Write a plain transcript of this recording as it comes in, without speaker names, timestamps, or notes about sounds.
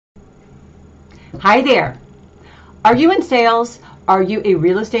Hi there. Are you in sales? Are you a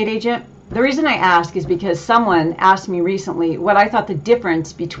real estate agent? The reason I ask is because someone asked me recently what I thought the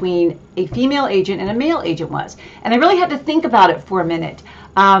difference between a female agent and a male agent was. And I really had to think about it for a minute.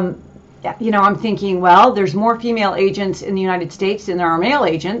 I'm thinking, well, there's more female agents in the United States than there are male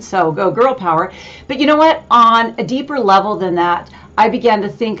agents, so go girl power. But you know what? On a deeper level than that, I began to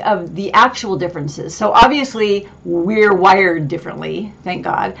think of the actual differences. So obviously, we're wired differently, thank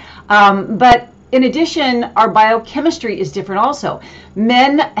God. But in addition, our biochemistry is different also.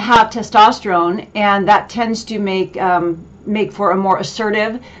 Men have testosterone, and that tends to make for a more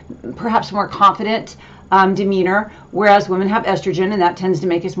assertive, perhaps more confident demeanor, whereas women have estrogen, and that tends to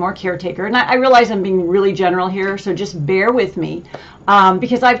make us more caretaker. And I realize I'm being really general here, so just bear with me,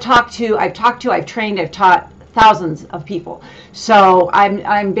 because I've trained, I've taught thousands of people. So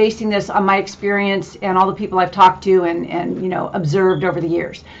I'm basing this on my experience and all the people I've talked to and observed over the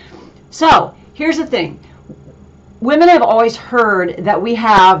years. So here's the thing. Women have always heard that we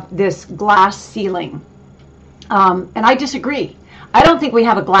have this glass ceiling. And I disagree. I don't think we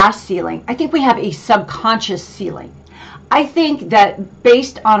have a glass ceiling. I think we have a subconscious ceiling. I think that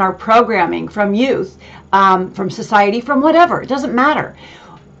based on our programming from youth, from society, from whatever, it doesn't matter.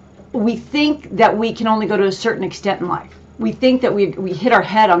 We think that we can only go to a certain extent in life. We think that we hit our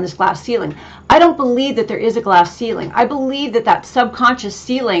head on this glass ceiling. I don't believe that there is a glass ceiling. I believe that that subconscious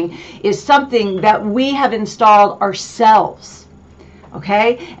ceiling is something that we have installed ourselves.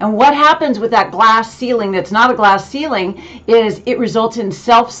 Okay? And what happens with that glass ceiling that's not a glass ceiling is it results in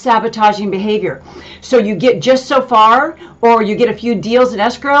self-sabotaging behavior. So you get just so far, or you get a few deals in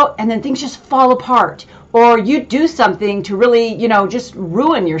escrow, and then things just fall apart. Or you do something to really, just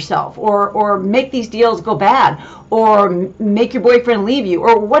ruin yourself, or make these deals go bad, or make your boyfriend leave you,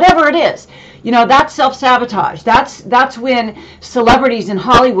 or whatever it is. That's self-sabotage. That's when celebrities in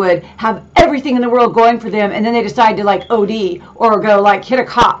Hollywood have everything in the world going for them, and then they decide to OD or go hit a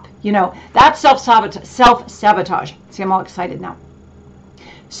cop. That's self-sabotage. See, I'm all excited now.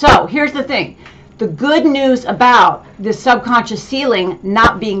 So here's the thing. The good news about this subconscious ceiling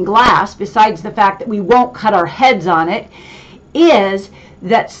not being glass, besides the fact that we won't cut our heads on it, is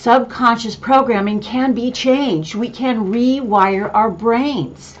that subconscious programming can be changed. We can rewire our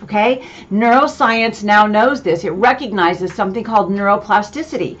brains, okay? Neuroscience now knows this. It recognizes something called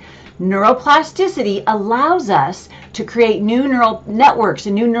neuroplasticity. Neuroplasticity allows us to create new neural networks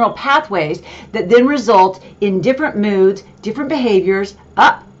and new neural pathways that then result in different moods, different behaviors,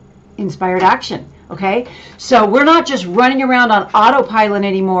 inspired action. Okay, so we're not just running around on autopilot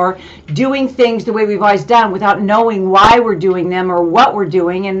anymore, doing things the way we've always done without knowing why we're doing them or what we're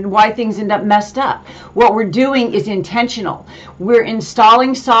doing and why things end up messed up. What we're doing is intentional. We're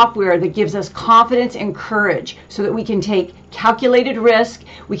installing software that gives us confidence and courage so that we can take calculated risk,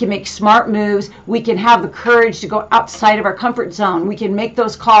 we can make smart moves, we can have the courage to go outside of our comfort zone, we can make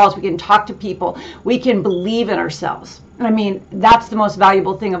those calls, we can talk to people, we can believe in ourselves. I mean, that's the most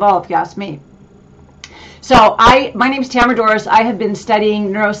valuable thing of all, if you ask me. So my name is Tamara Dorris. I have been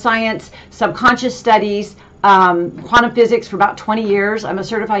studying neuroscience, subconscious studies, quantum physics for about 20 years. I'm a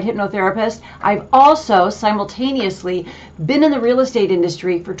certified hypnotherapist. I've also simultaneously been in the real estate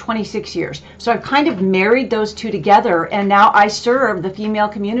industry for 26 years. So I've kind of married those two together, and now I serve the female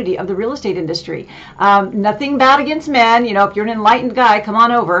community of the real estate industry. Nothing bad against men. If you're an enlightened guy, come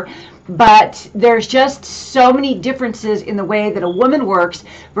on over. But there's just so many differences in the way that a woman works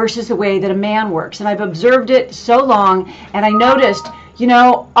versus the way that a man works. And I've observed it so long, and I noticed,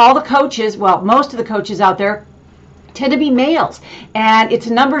 all the coaches, well, most of the coaches out there tend to be males. And it's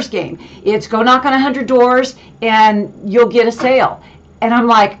a numbers game. It's go knock on 100 doors and you'll get a sale. And I'm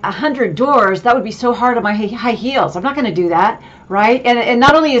like, 100 doors? That would be so hard on my high heels. I'm not going to do that, right? And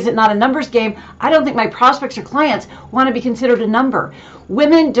not only is it not a numbers game, I don't think my prospects or clients want to be considered a number.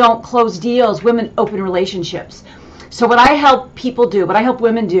 Women don't close deals. Women open relationships. So what I help people do, what I help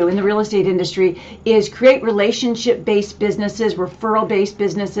women do in the real estate industry is create relationship-based businesses, referral-based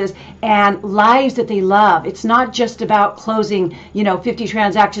businesses, and lives that they love. It's not just about closing, 50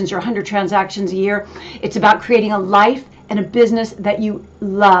 transactions or 100 transactions a year. It's about creating a life and a business that you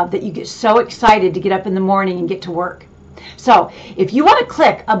love, that you get so excited to get up in the morning and get to work. So if you want to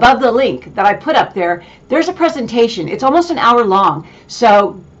click above the link that I put up there, there's a presentation. It's almost an hour long.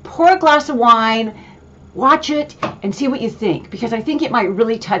 So pour a glass of wine, watch it, and see what you think, because I think it might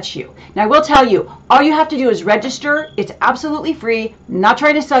really touch you. Now, I will tell you, all you have to do is register. It's absolutely free. I'm not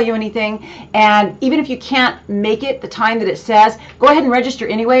trying to sell you anything. And even if you can't make it the time that it says, go ahead and register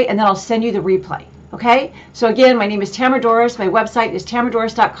anyway, and then I'll send you the replay. Okay? So again, my name is Tamara Dorris. My website is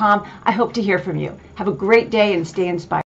tamaradorris.com. I hope to hear from you. Have a great day and stay inspired.